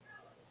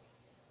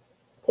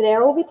Today I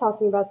will be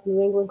talking about the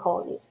New England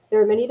colonies.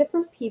 There are many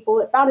different people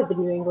that founded the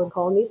New England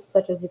colonies,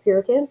 such as the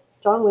Puritans,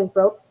 John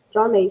Winthrop,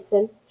 John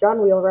Mason,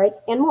 John Wheelwright,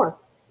 and more.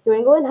 New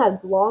England had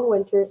long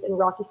winters and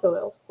rocky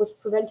soils, which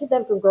prevented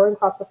them from growing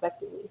crops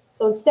effectively.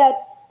 So instead,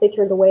 they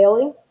turned to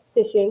whaling,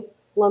 fishing,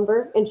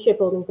 lumber, and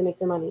shipbuilding to make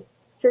their money.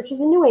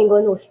 Churches in New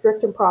England were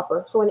strict and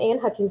proper, so when Anne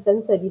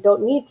Hutchinson said you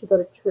don't need to go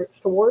to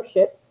church to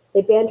worship,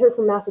 they banned her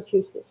from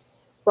Massachusetts.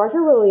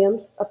 Roger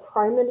Williams, a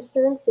prime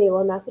minister in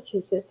Salem,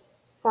 Massachusetts,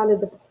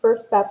 founded the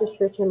First Baptist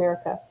Church in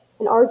America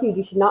and argued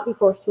you should not be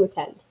forced to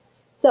attend.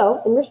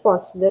 So, in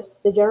response to this,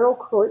 the General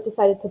Court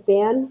decided to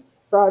ban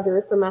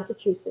Roger from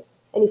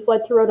Massachusetts, and he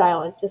fled to Rhode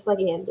Island, just like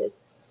Anne did.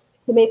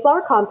 The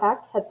Mayflower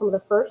Compact had some of the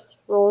first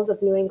rules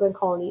of New England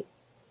colonies,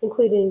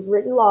 including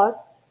written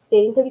laws,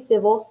 stating to be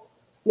civil,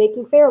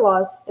 making fair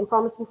laws, and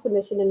promising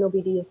submission and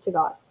obedience to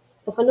God.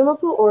 The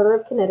Fundamental Order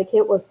of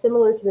Connecticut was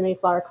similar to the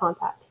Mayflower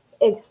Compact.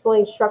 It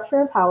explained structure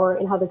and power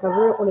and how the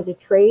government wanted to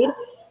trade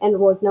and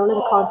was known as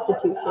a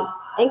constitution.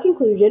 In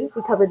conclusion,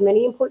 we covered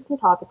many important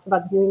topics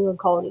about the New England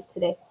colonies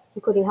today,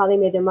 including how they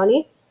made their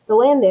money, the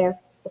land there,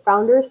 the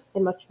founders,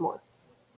 and much more.